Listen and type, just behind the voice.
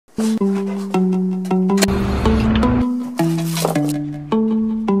Let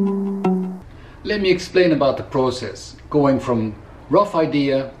me explain about the process, going from rough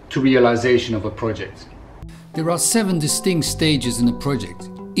idea to realization of a project. There are 7 distinct stages in a project,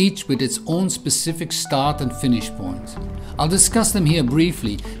 each with its own specific start and finish point. I'll discuss them here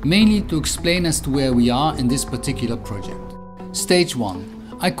briefly, mainly to explain as to where we are in this particular project. Stage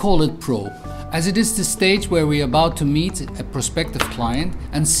 1. I call it probe, as it is the stage where we are about to meet a prospective client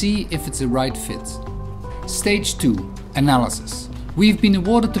and see if it's a right fit. Stage 2. Analysis. We've been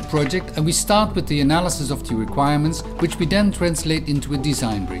awarded the project and we start with the analysis of the requirements, which we then translate into a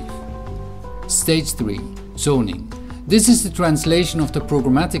design brief. Stage 3. Zoning. This is the translation of the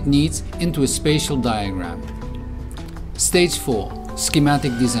programmatic needs into a spatial diagram. Stage 4.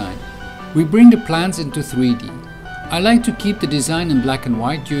 Schematic design. We bring the plans into 3D. I like to keep the design in black and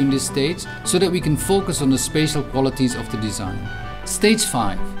white during this stage so that we can focus on the spatial qualities of the design. Stage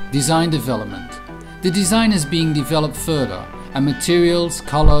 5. Design development. The design is being developed further and materials,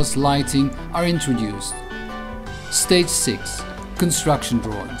 colors, lighting are introduced. Stage 6. Construction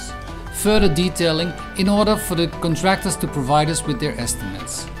drawings. Further detailing in order for the contractors to provide us with their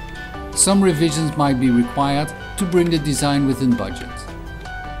estimates. Some revisions might be required to bring the design within budget.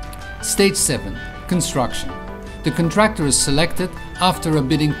 Stage 7. Construction. The contractor is selected after a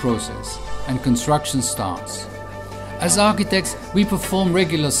bidding process and construction starts. As architects, we perform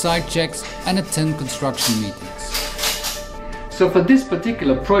regular site checks and attend construction meetings. So for this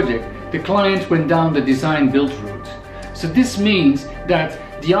particular project, the client went down the design-build route. So this means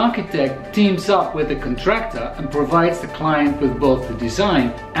that the architect teams up with the contractor and provides the client with both the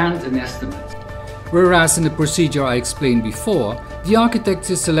design and an estimate. Whereas in the procedure I explained before, the architect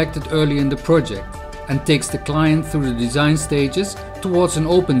is selected early in the project and takes the client through the design stages towards an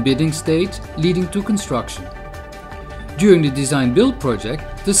open bidding stage leading to construction. During the design-build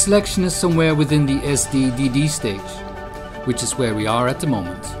project, the selection is somewhere within the SD-DD stage, which is where we are at the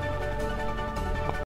moment.